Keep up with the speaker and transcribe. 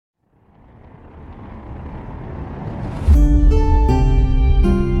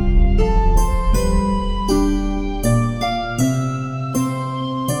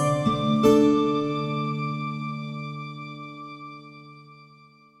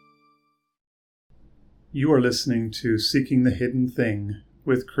You are listening to Seeking the Hidden Thing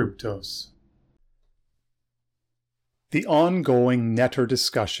with Kryptos. The ongoing NETTR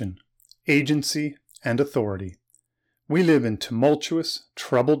discussion, agency and authority. We live in tumultuous,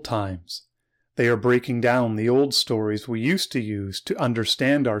 troubled times. They are breaking down the old stories we used to use to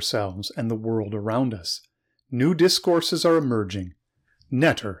understand ourselves and the world around us. New discourses are emerging.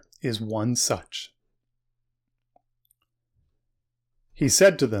 NETTR is one such. He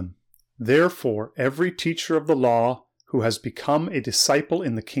said to them, "Therefore every teacher of the law who has become a disciple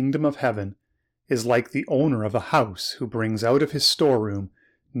in the kingdom of heaven is like the owner of a house who brings out of his storeroom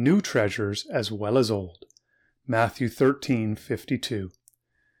new treasures as well as old." Matthew 13:52.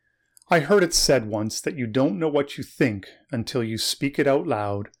 I heard it said once that you don't know what you think until you speak it out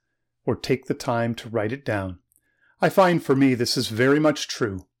loud or take the time to write it down. I find for me this is very much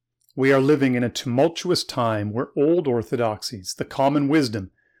true. We are living in a tumultuous time where old orthodoxies, the common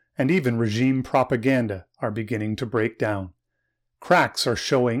wisdom, and even regime propaganda are beginning to break down. Cracks are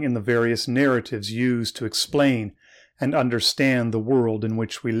showing in the various narratives used to explain and understand the world in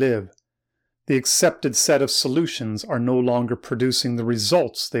which we live. The accepted set of solutions are no longer producing the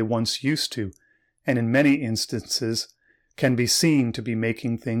results they once used to, and in many instances can be seen to be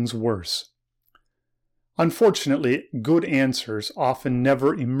making things worse. Unfortunately, good answers often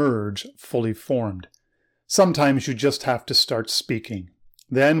never emerge fully formed. Sometimes you just have to start speaking.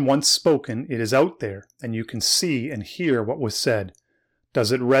 Then, once spoken, it is out there, and you can see and hear what was said.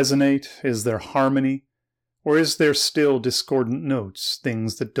 Does it resonate? Is there harmony? Or is there still discordant notes,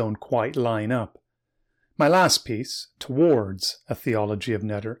 things that don't quite line up? My last piece, Towards a Theology of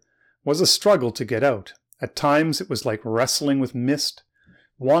NETTR, was a struggle to get out. At times it was like wrestling with mist,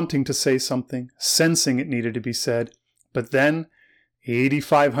 wanting to say something, sensing it needed to be said, but then,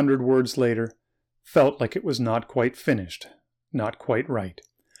 8,500 words later, felt like it was not quite finished. Not quite right.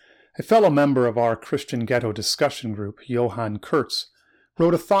 A fellow member of our Christian Ghetto discussion group, Johann Kurtz,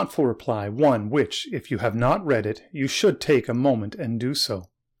 wrote a thoughtful reply, one which, if you have not read it, you should take a moment and do so.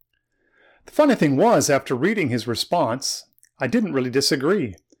 The funny thing was, after reading his response, I didn't really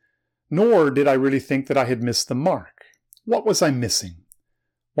disagree, nor did I really think that I had missed the mark. What was I missing?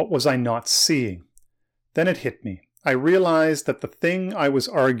 What was I not seeing? Then it hit me. I realized that the thing I was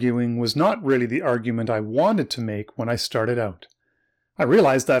arguing was not really the argument I wanted to make when I started out. I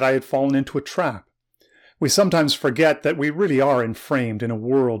realized that I had fallen into a trap. We sometimes forget that we really are enframed in a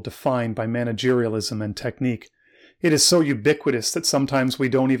world defined by managerialism and technique. It is so ubiquitous that sometimes we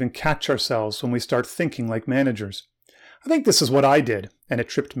don't even catch ourselves when we start thinking like managers. I think this is what I did, and it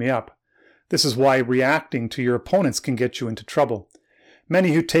tripped me up. This is why reacting to your opponents can get you into trouble.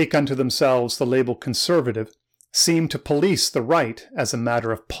 Many who take unto themselves the label conservative seem to police the right as a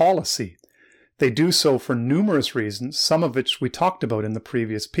matter of policy. They do so for numerous reasons, some of which we talked about in the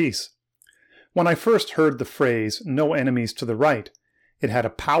previous piece. When I first heard the phrase, "no enemies to the right," it had a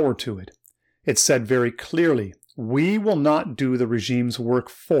power to it. It said very clearly, we will not do the regime's work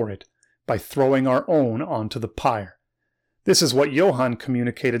for it by throwing our own onto the pyre. This is what Johann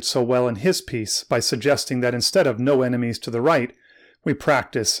communicated so well in his piece by suggesting that instead of no enemies to the right, we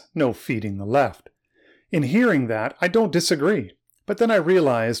practice no feeding the left. In hearing that, I don't disagree, but then I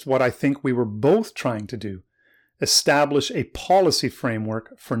realized what I think we were both trying to do: establish a policy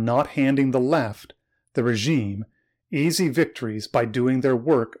framework for not handing the left, the regime, easy victories by doing their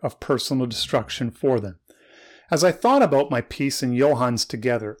work of personal destruction for them. As I thought about my piece and Johann's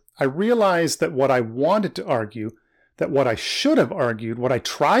together, I realized that what I wanted to argue, that what I should have argued, what I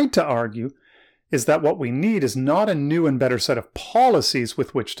tried to argue, is that what we need is not a new and better set of policies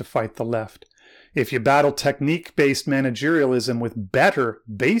with which to fight the left. If you battle technique-based managerialism with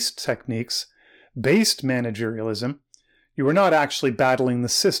better-based techniques, based managerialism, you are not actually battling the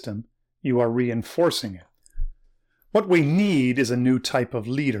system, you are reinforcing it. What we need is a new type of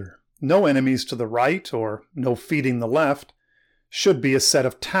leader. No enemies to the right, or no feeding the left, should be a set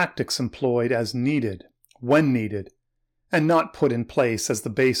of tactics employed as needed, when needed, and not put in place as the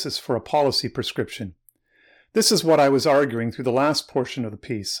basis for a policy prescription. This is what I was arguing through the last portion of the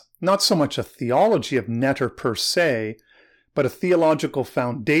piece. Not so much a theology of NETTR per se, but a theological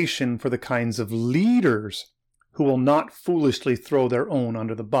foundation for the kinds of leaders who will not foolishly throw their own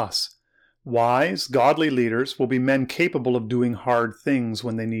under the bus. Wise, godly leaders will be men capable of doing hard things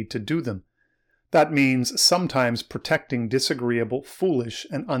when they need to do them. That means sometimes protecting disagreeable, foolish,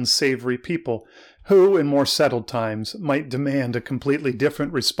 and unsavory people who, in more settled times, might demand a completely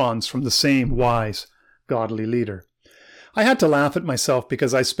different response from the same wise, godly leader. I had to laugh at myself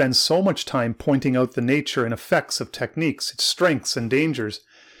because I spend so much time pointing out the nature and effects of techniques, its strengths and dangers,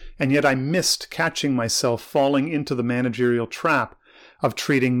 and yet I missed catching myself falling into the managerial trap of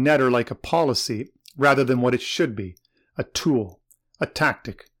treating NETTR like a policy rather than what it should be, a tool, a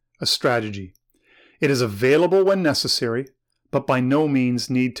tactic, a strategy. It is available when necessary, but by no means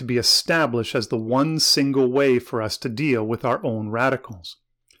need to be established as the one single way for us to deal with our own radicals.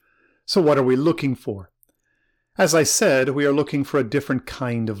 So what are we looking for? As I said, we are looking for a different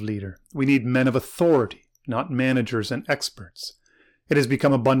kind of leader. We need men of authority, not managers and experts. It has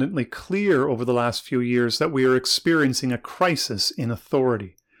become abundantly clear over the last few years that we are experiencing a crisis in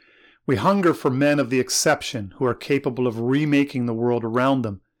authority. We hunger for men of the exception who are capable of remaking the world around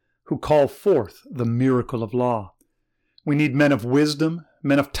them, who call forth the miracle of law. We need men of wisdom,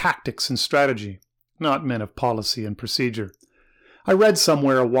 men of tactics and strategy, not men of policy and procedure. I read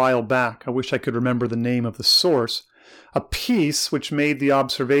somewhere a while back, I wish I could remember the name of the source, a piece which made the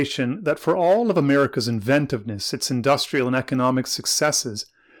observation that for all of America's inventiveness, its industrial and economic successes,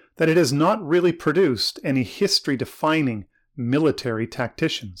 that it has not really produced any history-defining military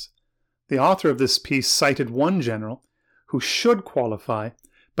tacticians. The author of this piece cited one general who should qualify,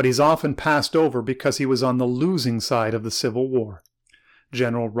 but he's often passed over because he was on the losing side of the Civil War.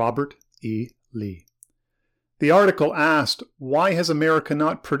 General Robert E. Lee. The article asked, why has America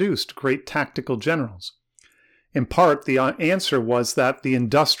not produced great tactical generals? In part, the answer was that the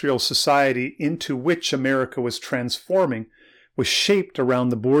industrial society into which America was transforming was shaped around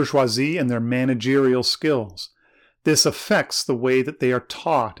the bourgeoisie and their managerial skills. This affects the way that they are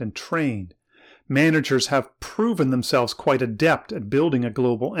taught and trained. Managers have proven themselves quite adept at building a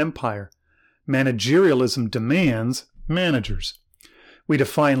global empire. Managerialism demands managers. We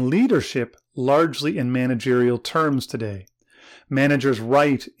define leadership largely in managerial terms today. Managers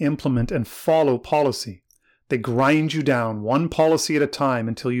write, implement, and follow policy. They grind you down one policy at a time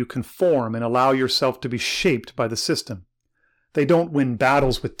until you conform and allow yourself to be shaped by the system. They don't win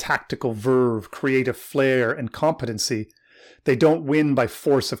battles with tactical verve, creative flair, and competency. They don't win by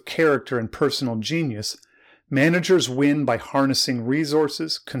force of character and personal genius. Managers win by harnessing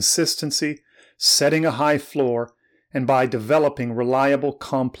resources, consistency, setting a high floor, and by developing reliable,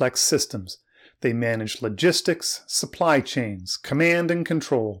 complex systems. They manage logistics, supply chains, command and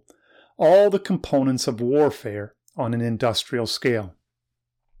control, all the components of warfare on an industrial scale.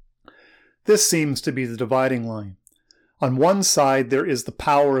 This seems to be the dividing line. On one side, there is the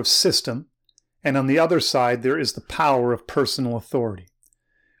power of system, and on the other side, there is the power of personal authority.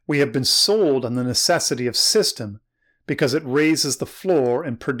 We have been sold on the necessity of system because it raises the floor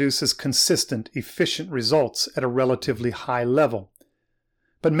and produces consistent, efficient results at a relatively high level.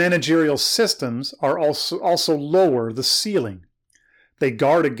 But managerial systems are also lower the ceiling. They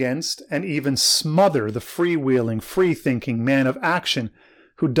guard against and even smother the freewheeling, free-thinking man of action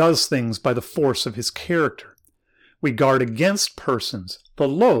who does things by the force of his character. We guard against persons, the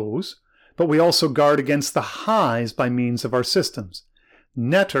lows, but we also guard against the highs by means of our systems.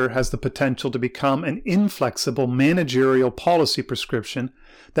 NETTR has the potential to become an inflexible managerial policy prescription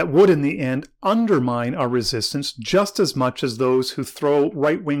that would in the end undermine our resistance just as much as those who throw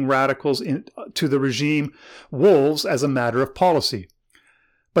right-wing radicals to the regime wolves as a matter of policy.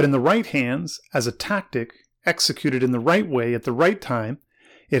 But in the right hands, as a tactic, executed in the right way at the right time,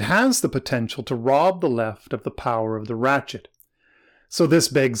 it has the potential to rob the left of the power of the ratchet. So this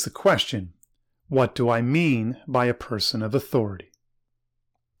begs the question, what do I mean by a person of authority?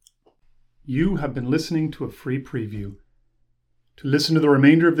 You have been listening to a free preview. To listen to the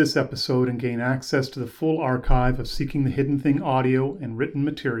remainder of this episode and gain access to the full archive of Seeking the Hidden Thing audio and written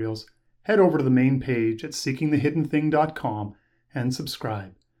materials, head over to the main page at seekingthehiddenthing.com and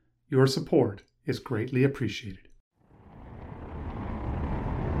subscribe. Your support is greatly appreciated.